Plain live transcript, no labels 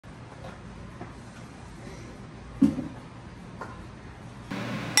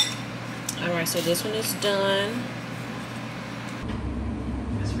Alright, so this one is done.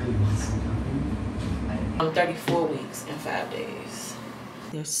 I'm 34 weeks and 5 days.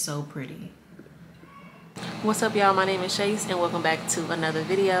 They're so pretty. What's up, y'all? My name is Chase and welcome back to another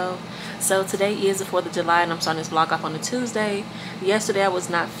video. So today is the 4th of July and I'm starting this vlog off on a Tuesday. Yesterday I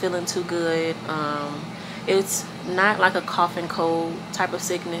was not feeling too good. It's not like a cough and cold type of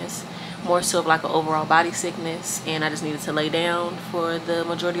sickness, more so of like an overall body sickness, and I just needed to lay down for the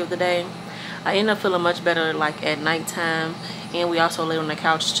majority of the day. I ended up feeling much better like at nighttime, and we also laid on the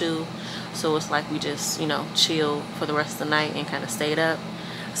couch too, so it's like we just, you know, chilled for the rest of the night and kind of stayed up.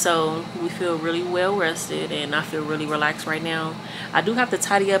 So we feel really well rested and I feel really relaxed right now. I do have to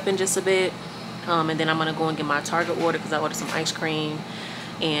tidy up in just a bit, and then I'm gonna go and get my Target order because I ordered some ice cream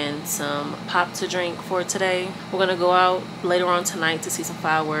and some pop to drink for today. We're gonna go out later on tonight to see some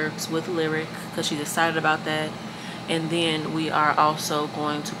fireworks with Lyric because she's excited about that. And then we are also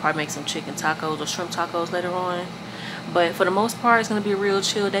going to probably make some chicken tacos or shrimp tacos later on. But for the most part, it's gonna be a real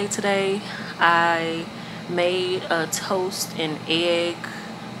chill day today. I made a toast and egg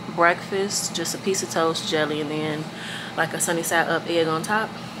breakfast, just a piece of toast, jelly, and then like a sunny side up egg on top.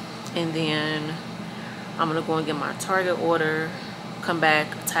 And then I'm gonna go and get my Target order, come back,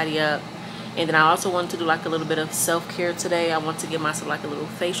 tidy up, and then I also wanted to do like a little bit of self-care today. I want to give myself like a little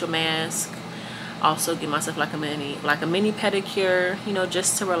facial mask, also give myself like a mini pedicure, you know,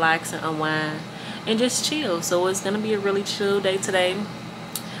 just to relax and unwind and just chill. So it's gonna be a really chill day today.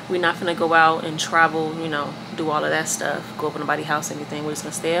 We're not gonna go out and travel, you know, do all of that stuff, go up to nobody's house, anything. We're just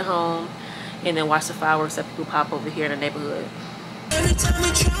gonna stay at home and then watch the fireworks that people pop over here in the neighborhood. Every time we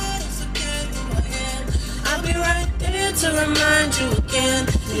try this again, I'll be right there to remind you again.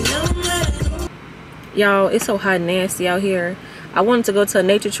 You know that. Y'all, it's so hot and nasty out here. I wanted to go to a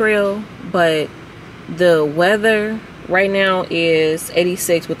nature trail, but the weather right now is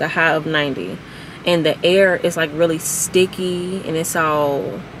 86 with a high of 90. And the air is like really sticky and it's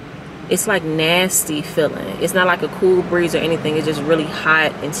like nasty feeling. It's not like a cool breeze or anything. It's just really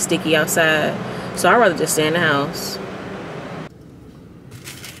hot and sticky outside. So I'd rather just stay in the house.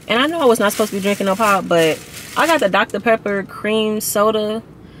 And I know I was not supposed to be drinking no pop, but I got the Dr. Pepper cream soda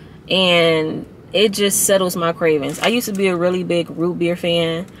and it just settles my cravings. I used to be a really big root beer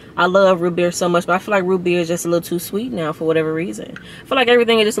fan. I love root beer so much, but I feel like root beer is just a little too sweet now for whatever reason. I feel like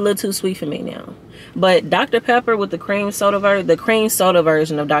everything is just a little too sweet for me now. But Dr. Pepper with the cream soda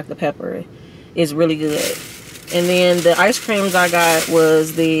version of Dr. Pepper is really good. And then the ice creams I got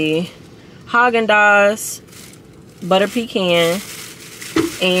was the Haagen-Dazs butter pecan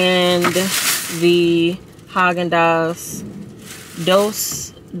and the Haagen-Dazs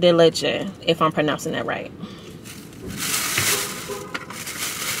Dose de Leche, if I'm pronouncing that right.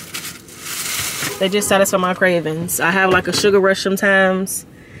 They just satisfy my cravings. I have like a sugar rush sometimes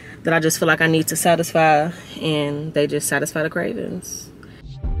that I just feel like I need to satisfy, and they just satisfy the cravings.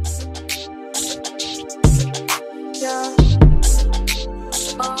 Yeah.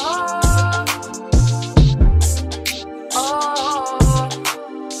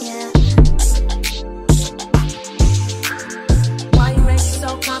 Why you make it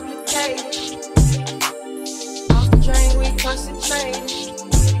so complicated? Off the train, we concentrate.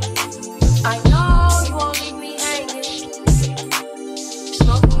 I know you won't leave me hanging.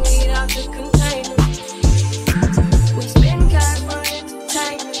 Smoking weed out the container. We spend cash for it.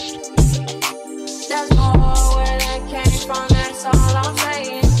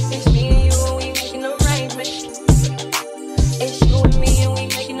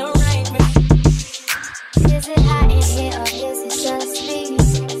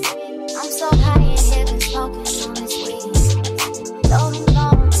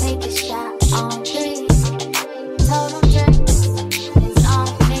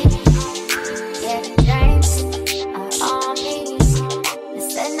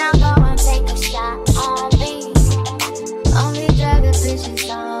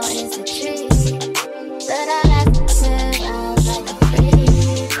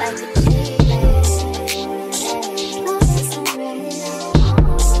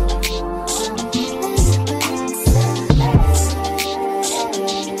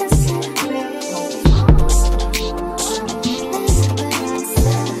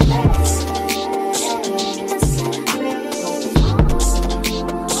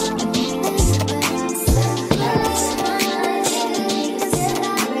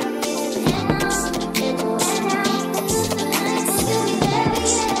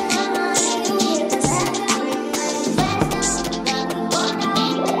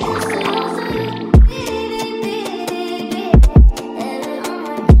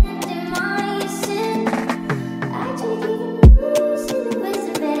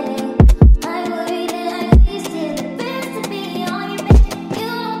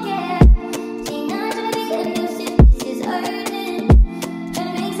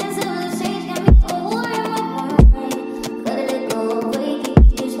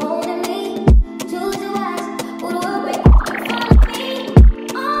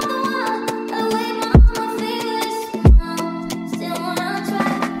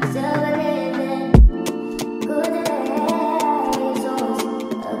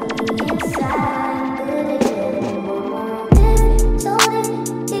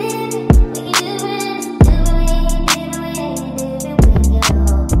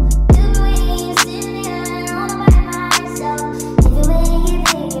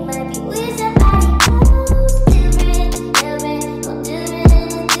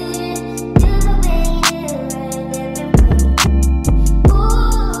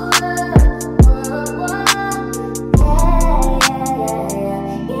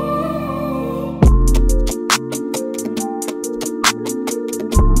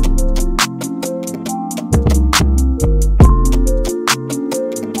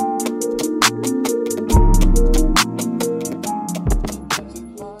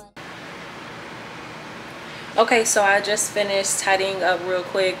 Okay, so I just finished tidying up real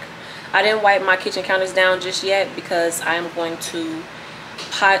quick. I didn't wipe my kitchen counters down just yet because I am going to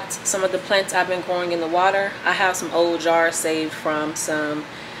pot some of the plants I've been growing in the water. I have some old jars saved from some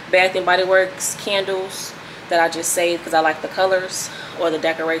Bath and Body Works candles that I just saved because I like the colors or the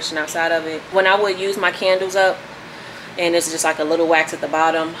decoration outside of it. When I would use my candles up and it's just like a little wax at the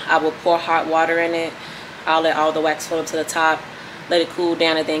bottom, I will pour hot water in it. I'll let all the wax float up to the top, let it cool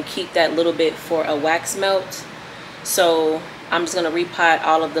down, and then keep that little bit for a wax melt. So I'm just going to repot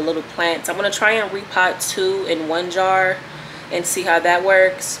all of the little plants. I'm going to try and repot 2 in 1 jar and see how that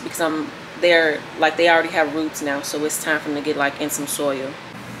works, because they already have roots now, so it's time for them to get like in some soil.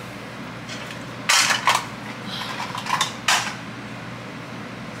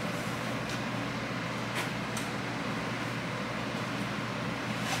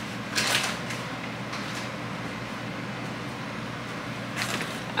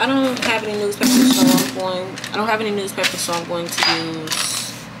 I don't have any newspapers, so I'm going to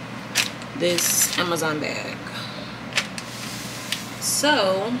use this Amazon bag.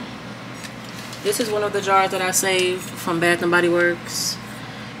 So this is one of the jars that I saved from Bath and Body Works.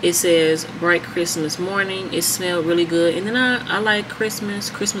 It says Bright Christmas Morning. It smelled really good, and then I like Christmas.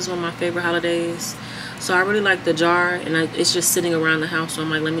 Christmas is one of my favorite holidays, so I really like the jar, and it's just sitting around the house, so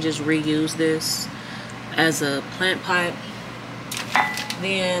I'm like, let me just reuse this as a plant pot.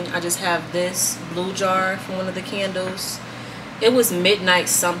 Then I just have this blue jar from one of the candles. It was Midnight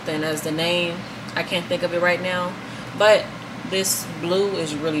something as the name. I can't think of it right now, but this blue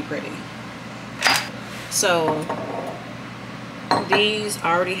is really pretty. So these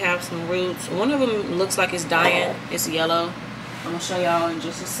already have some roots. One of them looks like it's dying. It's yellow. I'm gonna show y'all in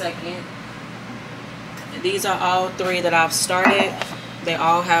just a second. These are all 3 that I've started. They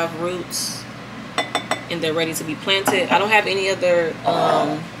all have roots and they're ready to be planted. I don't have any other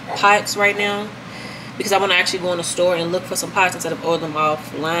pots right now because I want to actually go in the store and look for some pots instead of order them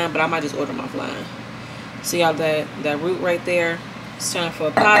offline, but I might just order them offline. See all that root right there? It's time for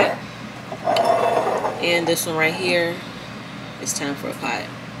a pot. And this one right here, it's time for a pot.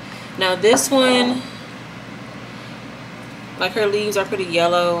 Now this one, like, her leaves are pretty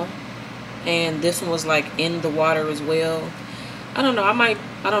yellow, and this one was like in the water as well. I don't know, I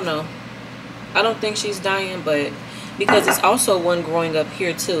don't know. I don't think she's dying, but because it's also one growing up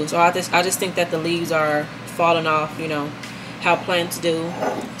here too, so I just think that the leaves are falling off, you know how plants do.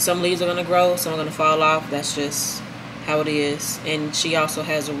 Some leaves are gonna grow, some are gonna fall off. That's just how it is. And she also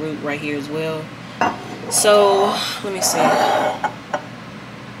has a root right here as well. So let me see,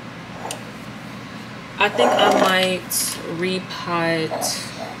 I think I might repot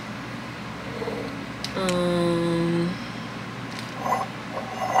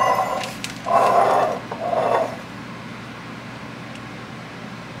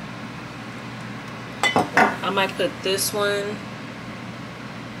I might put this one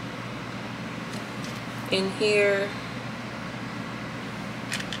in here.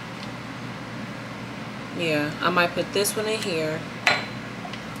 Yeah, I might put this one in here.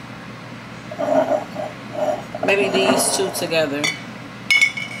 Maybe these 2 together.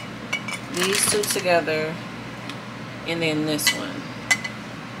 These 2 together. And then this one.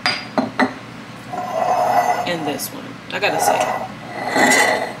 And this one. I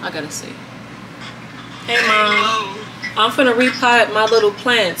gotta see. Hey Mom, I'm finna repot my little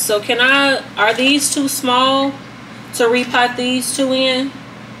plants. So are these too small to repot these 2 in?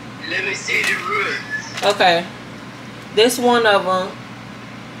 Let me see the roots. Okay. This one of them.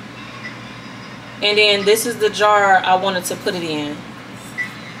 And then this is the jar I wanted to put it in.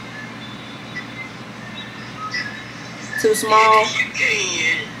 Too small? You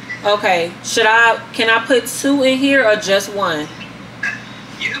can. Okay. Can I put 2 in here or just 1?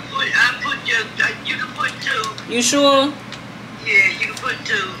 You can put 2. You sure? Yeah, you can put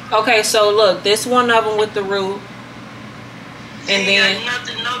 2. Okay, so look, this one of them with the root. And then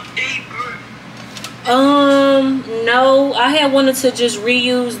nothing no deeper. No, I had wanted to just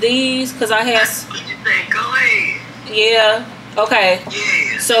reuse these because I had. What you think? Go ahead. Yeah. Okay.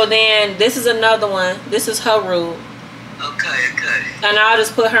 Yeah. So then this is another one. This is her root. Okay. And I'll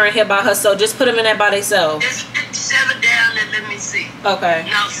just put her in here by herself. Just put them in there by themselves. Just set her down and let me see. Okay.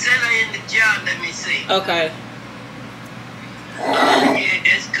 Now set her in the jar. Let me see. Okay. Yeah,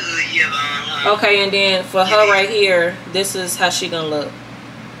 that's good. Yeah. Okay, and then for her right here, this is how she gonna look.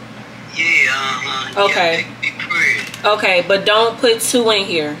 Yeah. Okay. Yeah, be pretty. Okay, but don't put 2 in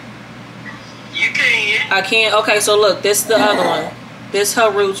here. You can. I can't. Okay, so look, this is the other one. This her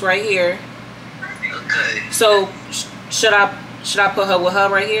roots right here. Okay. So should I put her with her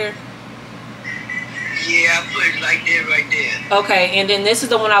right here? Yeah, I put it like that right there. Okay, and then this is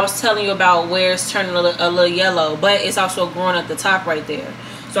the one I was telling you about where it's turning a little yellow, but it's also growing at the top right there.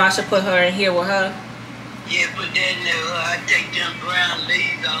 So I should put her in here with her? Yeah, put that in there. I take them brown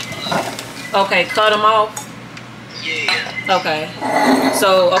leaves off. Okay, cut them off? Yeah. Okay.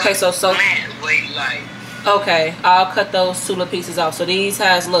 So, Plant weight light. okay, I'll cut those two little pieces off. So these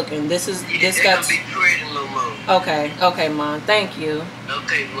has looking. This got. Gonna be pretty, little more. Okay, Mom. Thank you.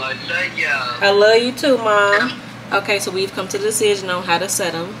 Okay, well, I love y'all. I love you too, Mom. Okay, so we've come to the decision on how to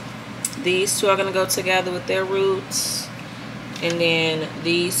set them. These two are gonna go together with their roots, and then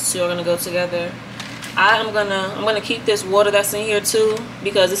these two are gonna go together. I'm gonna keep this water that's in here too,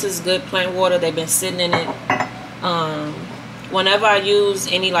 because this is good plant water. They've been sitting in it. Whenever I use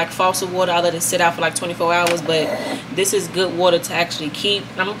any like faucet water, I let it sit out for like 24 hours, but this is good water to actually keep.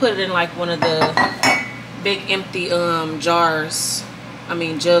 I'm gonna put it in like one of the big empty jugs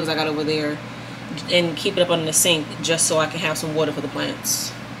I got over there, and keep it up under the sink just so I can have some water for the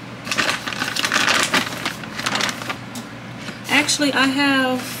plants. Actually, I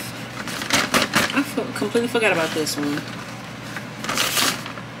completely forgot about this one.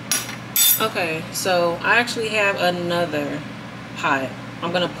 Okay, so I actually have another pot.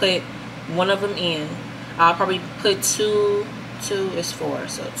 I'm gonna put one of them in. I'll probably put two is 4,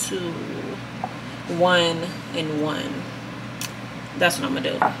 so 2, 1, and 1. That's what I'm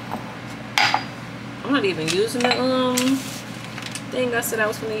gonna do. I'm not even using the thing I said I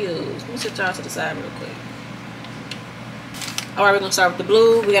was gonna use. Let me set y'all to the side real quick. Alright, we're gonna start with the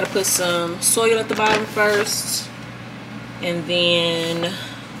blue. We gotta put some soil at the bottom first, and then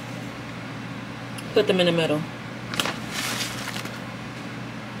put them in the middle.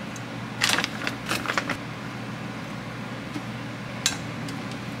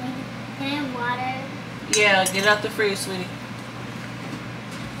 Can I have water? Yeah, get it out the fridge, sweetie.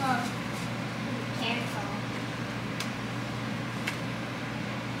 Oh, careful.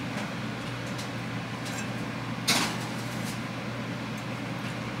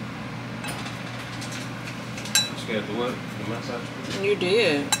 You scared the what? The massage? You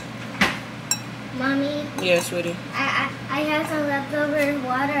did. Mommy? Yeah, sweetie. I have some leftover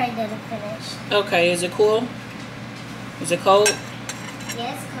water I didn't finish. Okay, is it cool? Is it cold?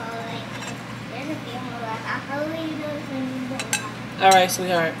 Yes, cold. There's a few more left. I'll probably use those when you get water. Alright,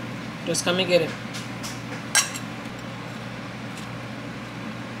 sweetheart. Just come and get it.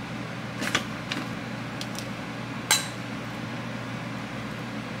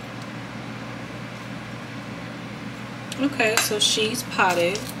 Okay, so she's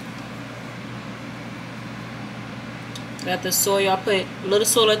potted. Got the soil. I put a little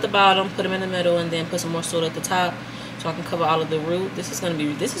soil at the bottom, put them in the middle, and then put some more soil at the top so I can cover all of the root. This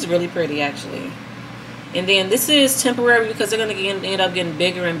is really pretty actually. And then this is temporary because they're gonna end up getting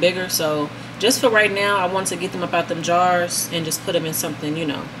bigger and bigger. So just for right now, I want to get them up out them jars and just put them in something, you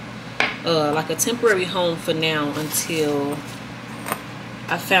know, like a temporary home for now until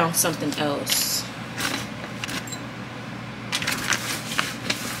I found something else.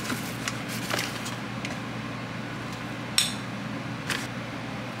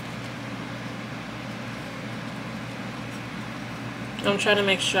 I'm trying to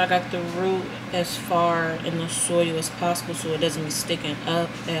make sure I got the root as far in the soil as possible so it doesn't be sticking up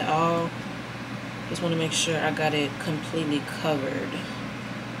at all. Just want to make sure I got it completely covered.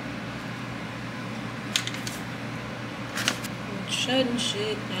 I'm shutting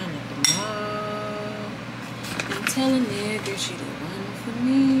shit down at the mall. I'm telling nigga she the one for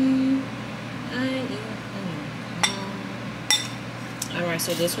me. I am. Alright,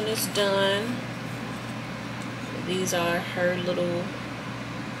 so this one is done. These are her little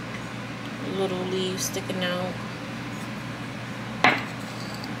leaves sticking out.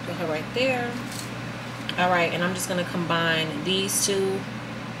 Put her right there. Alright, and I'm just going to combine these two.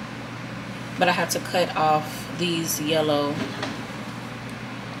 But I have to cut off these yellow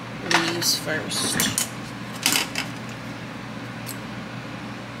leaves first.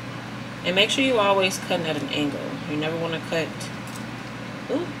 And make sure you always cutting at an angle. You never want to cut.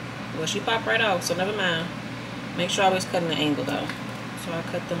 Ooh, well, she popped right off, so never mind. Make sure I always cut an angle though. So I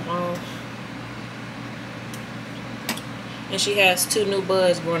cut them off. And she has 2 new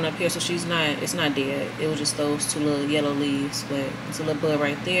buds growing up here, so it's not dead. It was just those 2 little yellow leaves, but it's a little bud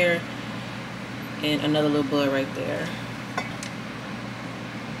right there and another little bud right there.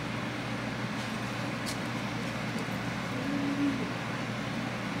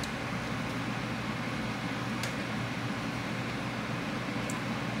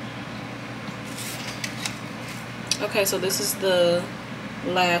 Okay, so this is the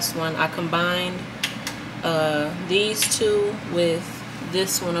last one. I combined these two with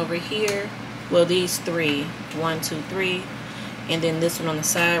this one over here, Well, these 3, 1, 2, 3, and then this one on the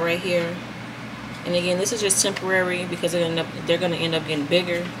side right here. And again, this is just temporary because they're gonna end up getting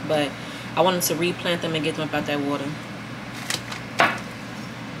bigger, but I wanted to replant them and get them up out that water.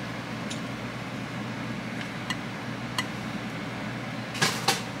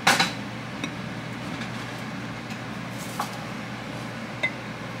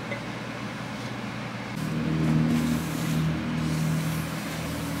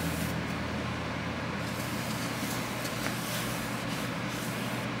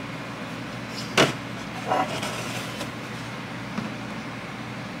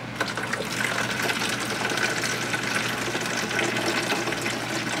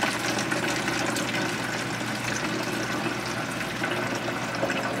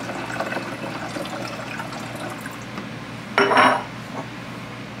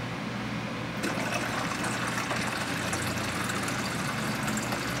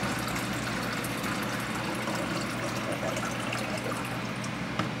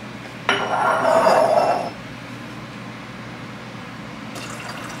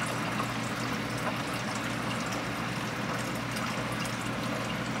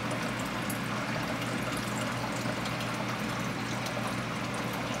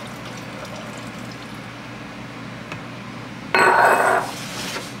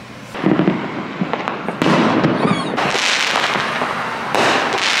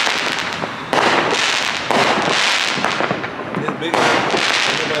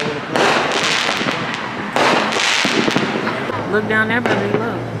 Look down there, baby,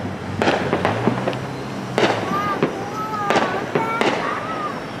 look.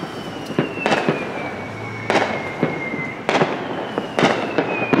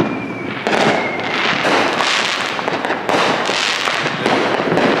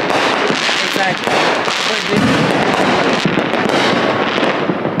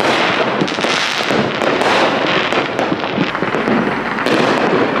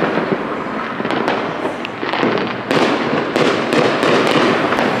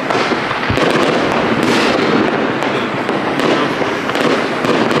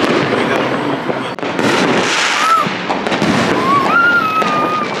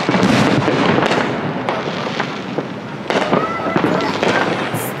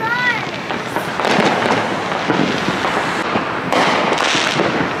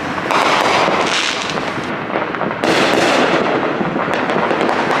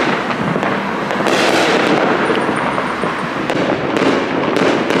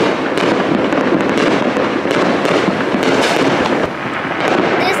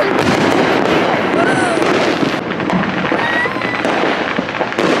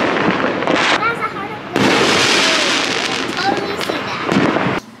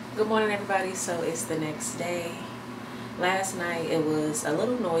 So it's the next day. Last night it was a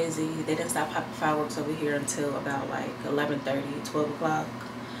little noisy. They didn't stop popping fireworks over here until about like 11:30, 12 o'clock.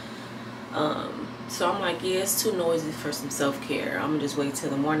 So I'm like, yeah, it's too noisy for some self-care. I'm gonna just wait till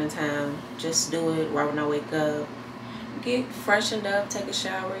the morning time. Just do it right when I wake up. Get freshened up, take a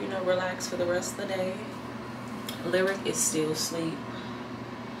shower, you know, relax for the rest of the day. Lyric is still asleep.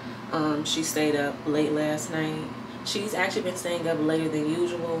 She stayed up late last night. She's actually been staying up later than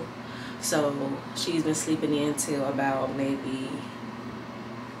usual. So she's been sleeping in till about maybe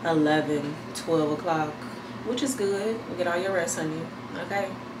 11, 12 o'clock, which is good. Get all your rest, honey.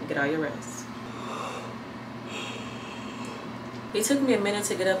 Okay? Get all your rest. It took me a minute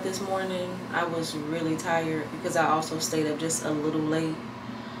to get up this morning. I was really tired because I also stayed up just a little late.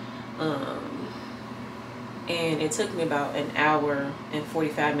 And it took me about an hour and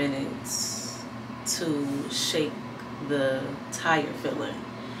 45 minutes to shake the tired feeling.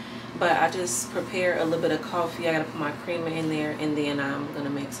 But I just prepared a little bit of coffee. I gotta put my creamer in there, and then I'm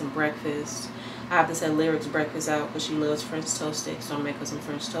gonna make some breakfast. I have to set Lyric's breakfast out because she loves French toast sticks, so I'm making some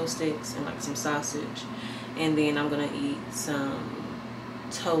French toast sticks and like some sausage. And then I'm gonna eat some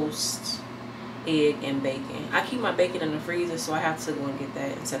toast, egg, and bacon. I keep my bacon in the freezer, so I have to go and get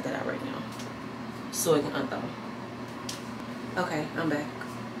that and set that out right now so it can unthaw. Okay, I'm back.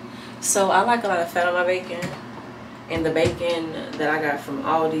 So I like a lot of fat on my bacon. And the bacon that I got from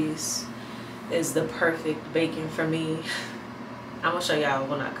Aldi's is the perfect bacon for me. I'm gonna show y'all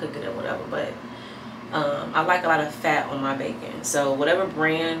when I cook it or whatever, but I like a lot of fat on my bacon. So whatever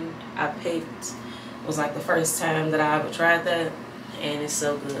brand I picked was like the first time that I ever tried that, and it's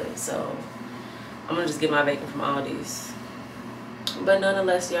so good. So I'm gonna just get my bacon from Aldi's. But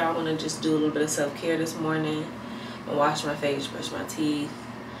nonetheless, y'all, I wanna just do a little bit of self-care this morning. I'm gonna wash my face, brush my teeth.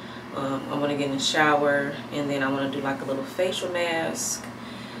 I want to get in the shower, and then I want to do like a little facial mask.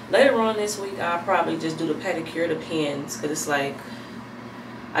 Later on this week, I'll probably just do the pedicure, the pins, because it's like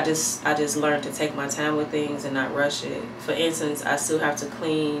I just learned to take my time with things and not rush it. For instance, I still have to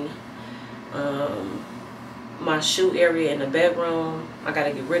clean my shoe area in the bedroom. I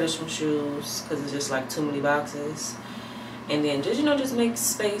gotta get rid of some shoes because it's just like too many boxes. And then just, you know, just make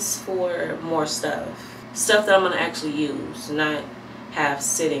space for more stuff that I'm gonna actually use, not have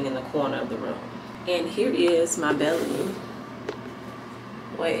sitting in the corner of the room. And here is my belly.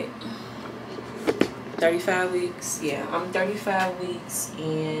 Wait, 35 weeks? Yeah, I'm 35 weeks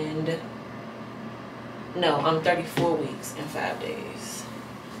and no, I'm 34 weeks and 5 days.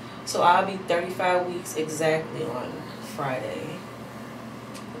 So I'll be 35 weeks exactly on Friday.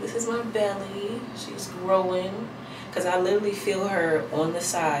 This is my belly. She's growing because I literally feel her on the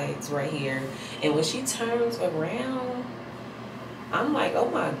sides right here. And when she turns around, I'm like, oh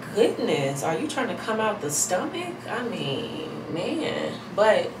my goodness, are you trying to come out the stomach? I mean, man.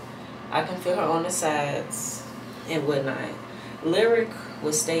 But I can feel her on the sides and whatnot. Lyric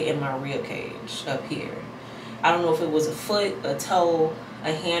would stay in my rib cage up here. I don't know if it was a foot, a toe,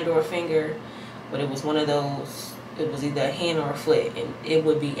 a hand, or a finger, but it was one of those. It was either a hand or a foot, and it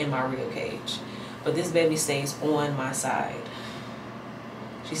would be in my rib cage. But this baby stays on my side.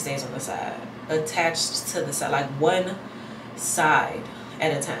 She stays on the side, attached to the side, like one side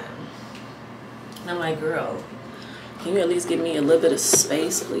at a time. And I'm like, girl, can you at least give me a little bit of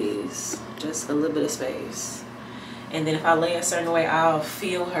space, please? Just a little bit of space. And then if I lay a certain way, I'll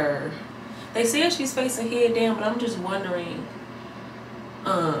feel her. They said she's facing head down, but I'm just wondering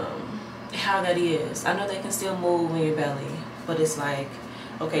how that is. I know they can still move in your belly, but it's like,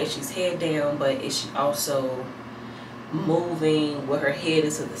 okay, she's head down, but is she also moving where her head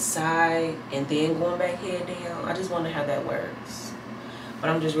is to the side and then going back head down? I just wonder how that works. But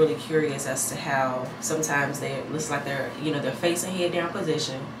I'm just really curious as to how sometimes they looks like they're, you know, they're facing head down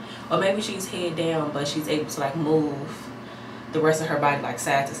position, or maybe she's head down but she's able to like move the rest of her body like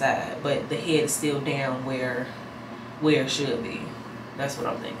side to side, but the head is still down where it should be. That's what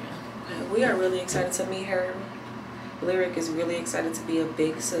I'm thinking. We are really excited to meet her. Lyric is really excited to be a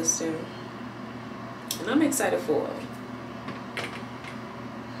big sister, and I'm excited for her.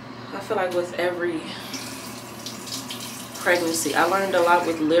 I feel like with every pregnancy, I learned a lot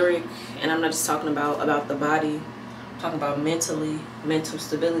with Lyric, and I'm not just talking about the body. I'm talking about mental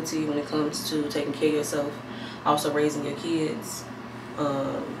stability when it comes to taking care of yourself, also raising your kids.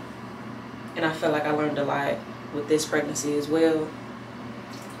 And I feel like I learned a lot with this pregnancy as well.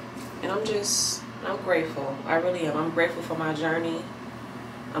 And I'm grateful. I really am. I'm grateful for my journey.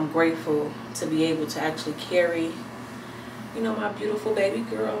 I'm grateful to be able to actually carry, you know, my beautiful baby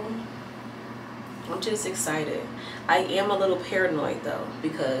girl. I'm just excited. I am a little paranoid though,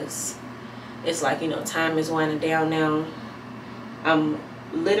 because it's like, you know, time is winding down now. I'm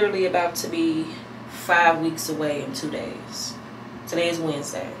literally about to be 5 weeks away in 2 days. Today is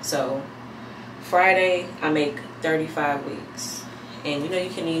Wednesday. So Friday I make 35 weeks. And you know,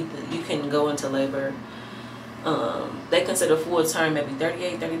 you can go into labor. They consider full term maybe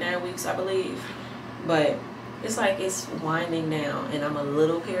 38, 39 weeks, I believe. But it's like it's winding down, and I'm a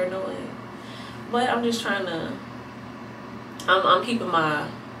little paranoid. But I'm just trying to. I'm keeping my.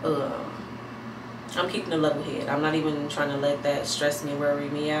 I'm keeping a level head. I'm not even trying to let that stress me, worry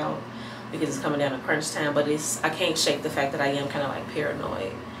me out, because it's coming down to crunch time. But I can't shake the fact that I am kind of like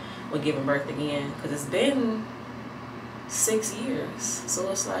paranoid with giving birth again, because it's been 6 years. So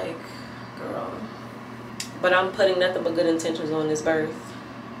it's like, girl. But I'm putting nothing but good intentions on this birth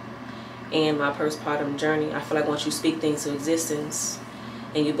and my postpartum journey. I feel like once you speak things to existence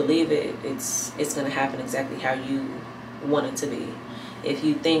and you believe it, it's going to happen exactly how you want it to be. If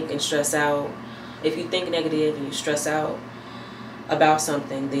you think and stress out, if you think negative and you stress out about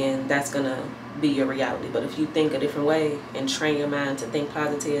something, then that's going to be your reality. But if you think a different way and train your mind to think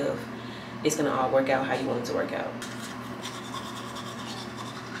positive, it's going to all work out how you want it to work out.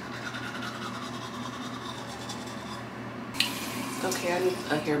 Okay, I need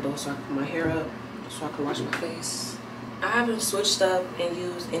a hair bow so I can put my hair up so I can wash my face. I haven't switched up and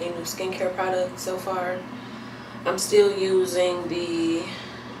used any new skincare products so far. I'm still using the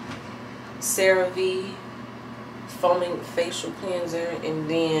CeraVe foaming facial cleanser, and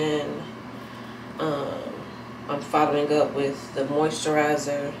then I'm following up with the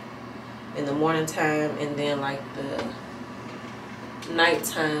moisturizer in the morning time, and then like the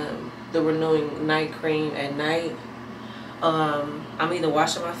nighttime, the renewing night cream at night. I'm either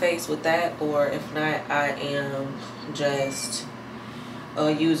washing my face with that, or if not, I am just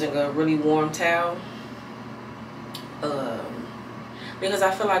using a really warm towel, because I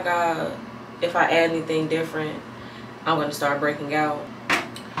feel like if I add anything different, I'm going to start breaking out.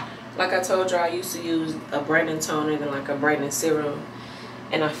 Like I told you, I used to use a brightening toner and like a brightening serum,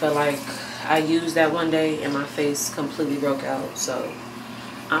 And I feel like I used that one day and my face completely broke out. So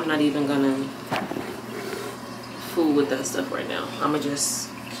I'm not even gonna fool with that stuff right now. I'm gonna just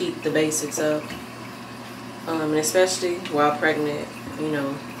keep the basics up. And especially while pregnant, you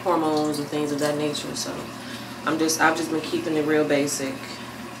know, hormones and things of that nature. So I've just been keeping it real basic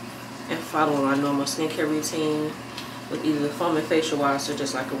and following my normal skincare routine with either the foam and facial wash or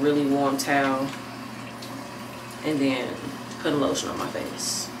just like a really warm towel, and then putting lotion on my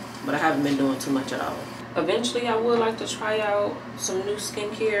face. But I haven't been doing too much at all. Eventually I would like to try out some new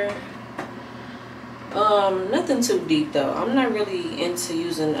skincare. Nothing too deep though. I'm not really into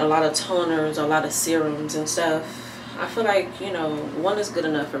using a lot of toners, a lot of serums and stuff. I feel like, you know, one is good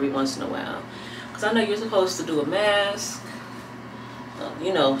enough every once in a while. Because I know you're supposed to do a mask,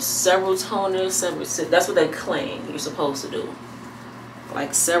 you know, several toners, that's what they claim you're supposed to do.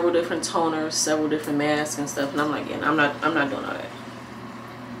 Like several different toners, several different masks and stuff. And I'm like, yeah, I'm not doing all that.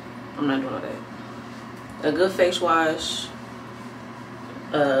 I'm not doing all that. A good face wash,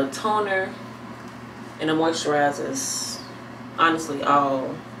 a toner, and a moisturizer is honestly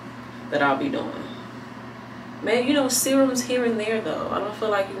all that I'll be doing. Man, you know, serums here and there though. I don't feel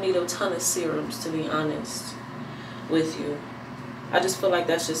like you need a ton of serums, to be honest with you. I just feel like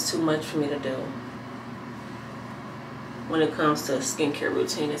that's just too much for me to do. When it comes to a skincare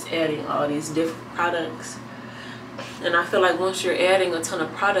routine, it's adding all these different products. And I feel like once you're adding a ton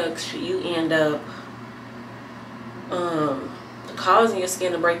of products, you end up causing your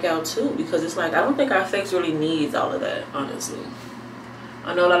skin to break out too, because it's like, I don't think our face really needs all of that, honestly.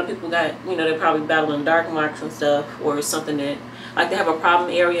 I know a lot of people got, you know, they're probably battling dark marks and stuff, or something that, like, they have a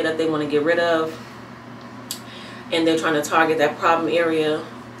problem area that they want to get rid of, and they're trying to target that problem area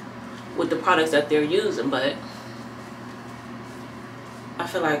with the products that they're using. But I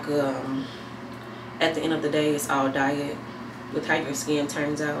feel like at the end of the day, it's all diet with how your skin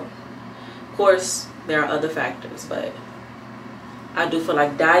turns out. Of course, there are other factors, but I do feel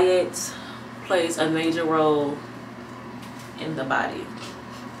like diet plays a major role in the body,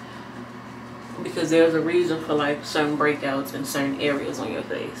 because there's a reason for like certain breakouts in certain areas on your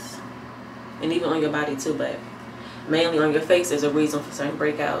face, and even on your body too, but mainly on your face there's a reason for certain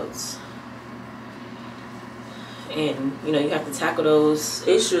breakouts. And you know, you have to tackle those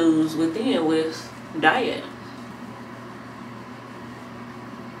issues within with diet.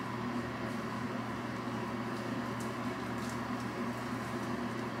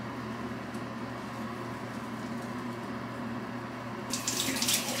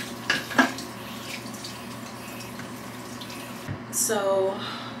 So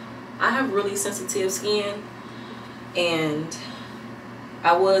I have really sensitive skin, and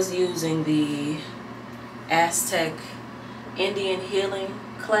I was using the Aztec Indian Healing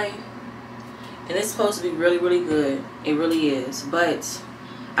Clay, and it's supposed to be really, really good. It really is, but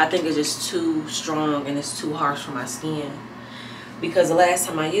I think it's just too strong and it's too harsh for my skin, because the last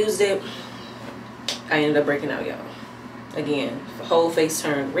time I used it, I ended up breaking out, y'all. Again, the whole face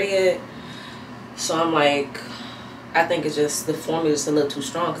turned red. So I'm like, I think it's just, the formula is a little too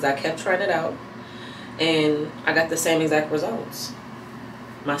strong, because I kept trying it out and I got the same exact results.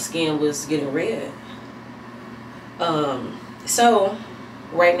 My skin was getting red. So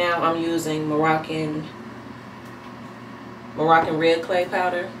right now I'm using Moroccan red clay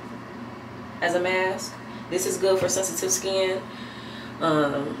powder as a mask. This is good for sensitive skin.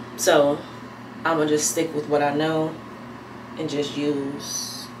 So I'm gonna just stick with what I know and just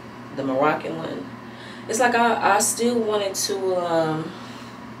use the Moroccan one. It's like I still wanted to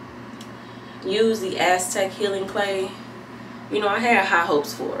use the Aztec Healing Clay. You know, I had high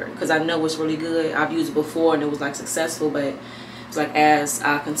hopes for it because I know it's really good. I've used it before and it was like successful, but it's like as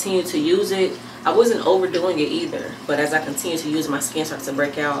I continue to use it, I wasn't overdoing it either. But as I continue to use it, my skin starts to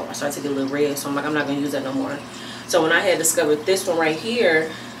break out. I start to get a little red, so I'm like, I'm not gonna use that no more. So when I had discovered this one right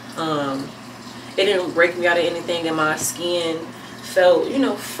here, it didn't break me out of anything, and my skin felt, you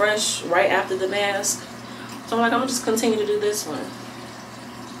know, fresh right after the mask. So I'm like, I'm gonna just continue to do this one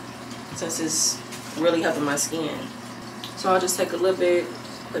since it's really helping my skin. So I'll just take a little bit,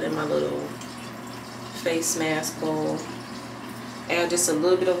 put in my little face mask bowl, add just a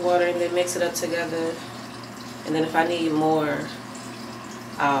little bit of water, and then mix it up together. And then if I need more,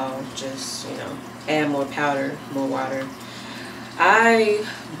 I'll just, you know, add more powder, more water. I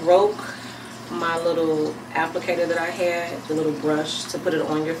broke my little applicator that I had, the little brush to put it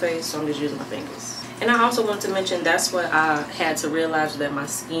on your face, so I'm just using my fingers. And I also wanted to mention, that's what I had to realize, that my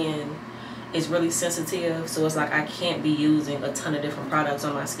skin is really sensitive, so it's like I can't be using a ton of different products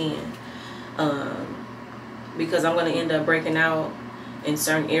on my skin, because I'm going to end up breaking out in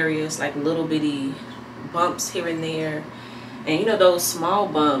certain areas, like little bitty bumps here and there, And you know, those small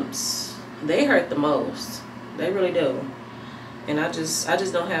bumps, they hurt the most. They really do. And I just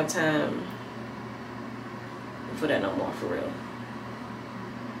don't have time for that no more, for real.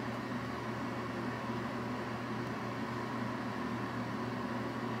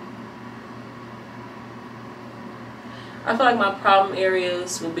 I feel like my problem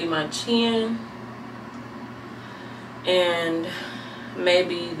areas would be my chin and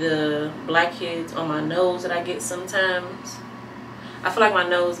maybe the blackheads on my nose that I get sometimes. I feel like my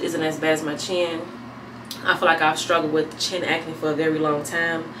nose isn't as bad as my chin. I feel like I've struggled with chin acne for a very long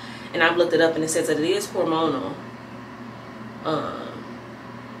time, and I've looked it up and it says that it is hormonal.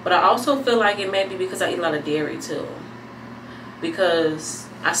 But I also feel like it may be because I eat a lot of dairy too, because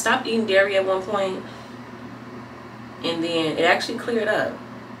I stopped eating dairy at one point and then it actually cleared up,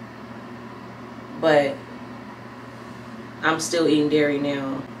 but I'm still eating dairy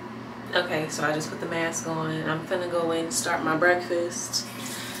now. Okay, so I just put the mask on. I'm finna go in and start my breakfast,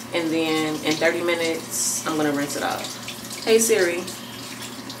 and then in 30 minutes I'm gonna rinse it off. Hey Siri,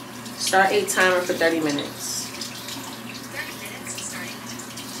 start a timer for 30 minutes. 30 minutes starting.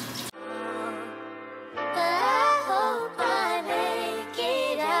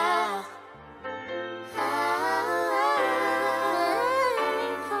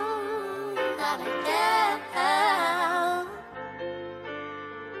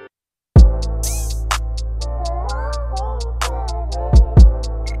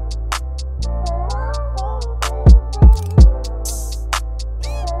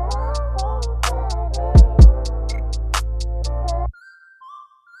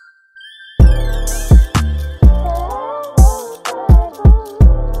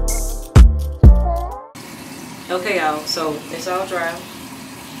 Okay, y'all, so it's all dry.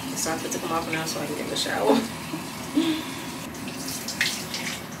 It's time to come off now so I can get in the shower.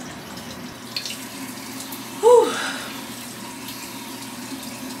 Whew.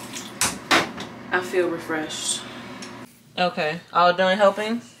 I feel refreshed. Okay, all done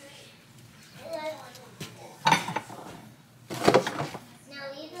helping?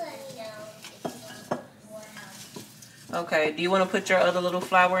 Okay, do you want to put your other little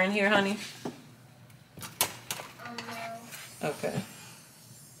flower in here, honey? Okay.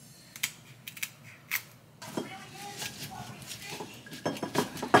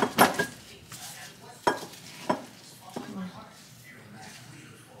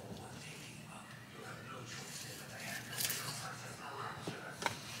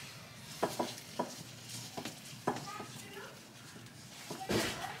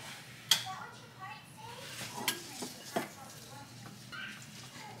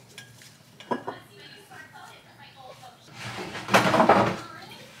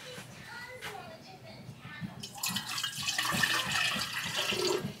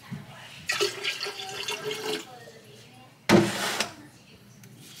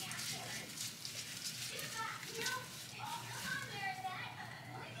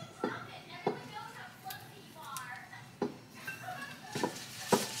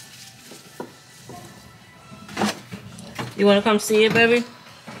 You want to come see it, baby?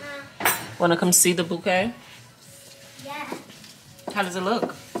 Want to come see the bouquet? Yeah. How does it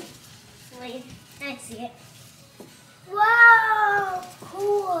look? Wait, I see it. Wow,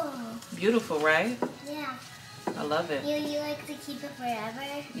 cool. Beautiful, right? Yeah. I love it. You like to keep it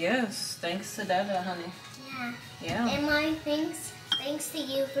forever? Yes, thanks to Dada, honey. Yeah. Yeah. And Mom, thanks to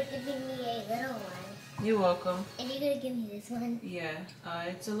you for giving me a little one. You're welcome. And you're gonna give me this one? Yeah,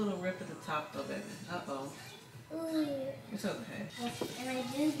 it's a little rip at the top though, baby. Uh-oh. Ooh. It's okay. And I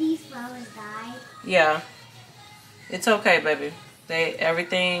do these flowers die? Yeah. It's okay, baby.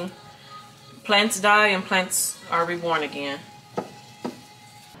 Everything, plants die and plants are reborn again.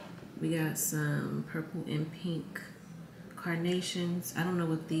 We got some purple and pink carnations. I don't know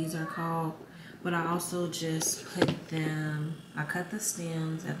what these are called, but I also just put them, I cut the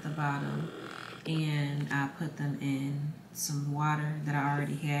stems at the bottom and I put them in some water that I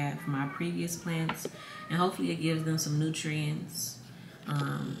already had from my previous plants, and hopefully it gives them some nutrients,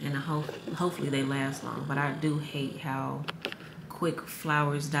 and hopefully they last long. But I do hate how quick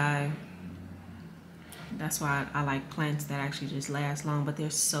flowers die. That's why I like plants that actually just last long, but they're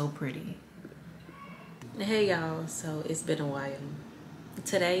so pretty. Hey y'all, so it's been a while.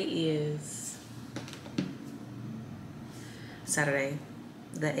 Today is Saturday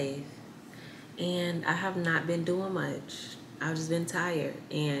the 8th, and I have not been doing much. I've just been tired,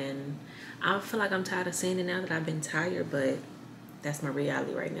 and I feel like I'm tired of saying it now that I've been tired, but that's my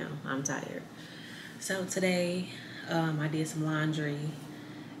reality right now. I'm tired. So today I did some laundry,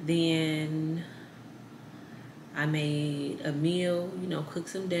 then I made a meal, you know, cooked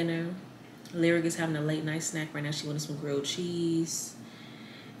some dinner, Lyric is having a late night snack right now. She wanted some grilled cheese.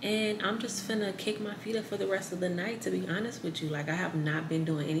 And I'm just finna kick my feet up for the rest of the night, to be honest with you. Like, I have not been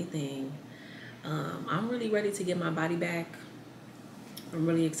doing anything. I'm really ready to get my body back. I'm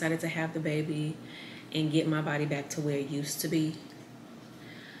really excited to have the baby and get my body back to where it used to be.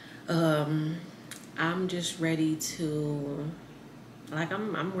 I'm just ready to, like,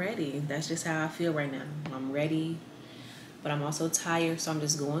 I'm ready. That's just how I feel right now. I'm ready, but I'm also tired, so I'm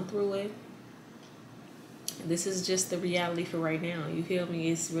just going through it. This is just the reality for right now. You feel me?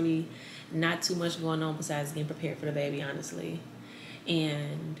 It's really not too much going on besides getting prepared for the baby, honestly.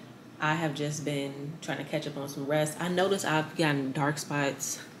 And I have just been trying to catch up on some rest. I noticed I've gotten dark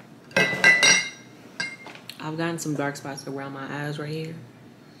spots. I've gotten some dark spots around my eyes right here.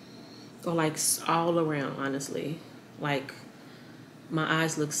 Or like all around, honestly. Like my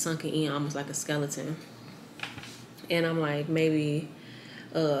eyes look sunken in almost like a skeleton. And I'm like, maybe,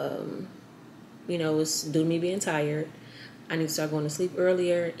 you know, it's due to me being tired. I need to start going to sleep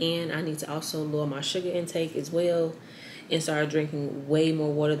earlier, and I need to also lower my sugar intake as well and start drinking way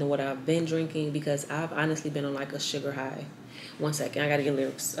more water than what I've been drinking, because I've honestly been on like a sugar high. One second, I gotta get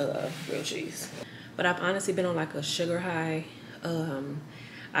Lyric's grilled cheese. But I've honestly been on like a sugar high.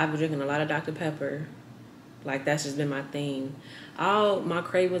 I've been drinking a lot of Dr. Pepper. Like, that's just been my thing. All my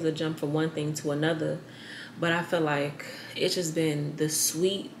cravings have jumped from one thing to another, but I feel like it's just been the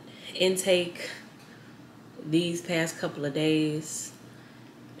sweet intake these past couple of days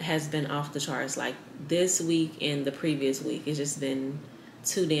has been off the charts. Like this week and the previous week, it's just been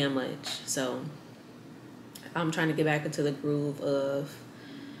too damn much. So I'm trying to get back into the groove of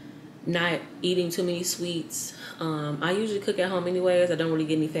not eating too many sweets. I usually cook at home anyways. I don't really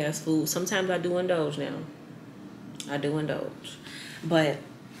get any fast food. Sometimes I do indulge now. I do indulge. But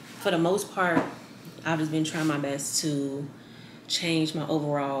for the most part, I've just been trying my best to change my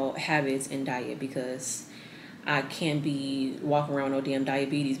overall habits and diet, because I can't be walking around with no damn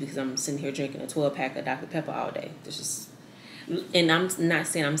diabetes because I'm sitting here drinking a 12-pack of Dr. Pepper all day. It's just, and I'm not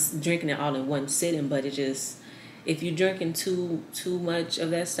saying I'm drinking it all in one sitting, but it just, if you're drinking too much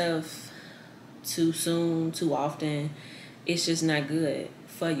of that stuff too soon, too often, it's just not good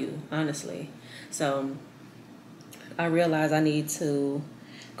for you, honestly. So I realize I need to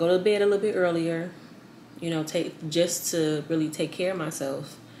go to bed a little bit earlier, you know, just to really take care of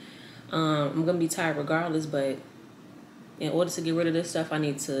myself. I'm gonna be tired regardless, but in order to get rid of this stuff, I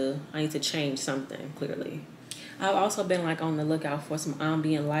need to change something, clearly. I've also been like on the lookout for some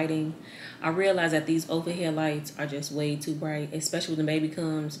ambient lighting. I realize that these overhead lights are just way too bright, especially when the baby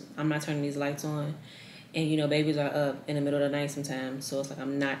comes. I'm not turning these lights on, and you know, babies are up in the middle of the night sometimes, so it's like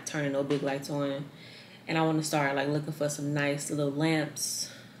I'm not turning no big lights on. And I want to start like looking for some nice little lamps,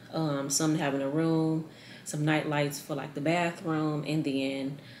 some to have in a room, some night lights for like the bathroom, and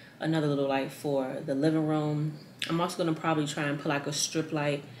then another little light for the living room. I'm also going to probably try and put like a strip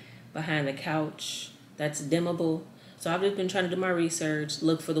light behind the couch that's dimmable. So I've just been trying to do my research,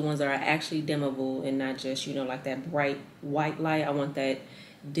 look for the ones that are actually dimmable and not just, you know, like that bright white light. I want that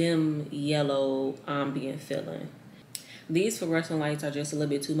dim yellow ambient feeling. These fluorescent lights are just a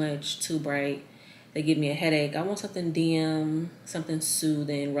little bit too much, too bright. They give me a headache. I want something dim, something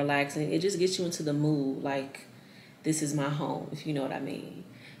soothing, relaxing. It just gets you into the mood, like this is my home, if you know what I mean.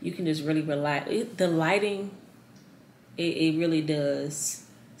 You can just really relax. The lighting, it really does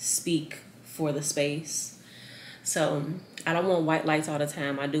speak for the space. So I don't want white lights all the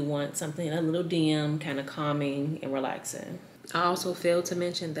time. I do want something a little dim, kind of calming and relaxing. I also failed to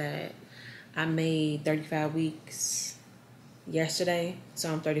mention that I made 35 weeks yesterday.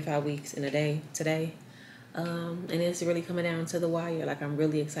 So I'm 35 weeks in a day today. And it's really coming down to the wire. Like, I'm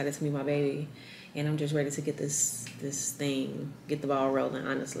really excited to meet my baby. And I'm just ready to get this thing, get the ball rolling,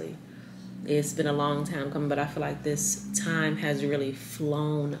 honestly. It's been a long time coming, but I feel like this time has really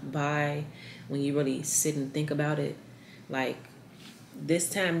flown by when you really sit and think about it. Like, this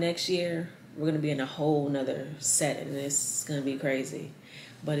time next year, we're going to be in a whole nother setting, and it's going to be crazy.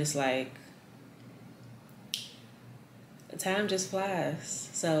 But it's like, time just flies.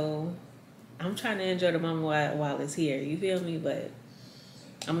 So I'm trying to enjoy the moment while it's here. You feel me? But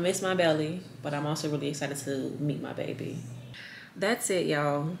I'm gonna miss my belly, but I'm also really excited to meet my baby. That's it,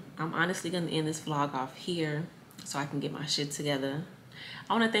 y'all. I'm honestly gonna end this vlog off here so I can get my shit together.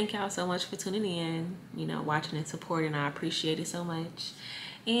 I want to thank y'all so much for tuning in, you know, watching and supporting. I appreciate it so much.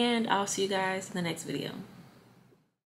 And I'll see you guys in the next video.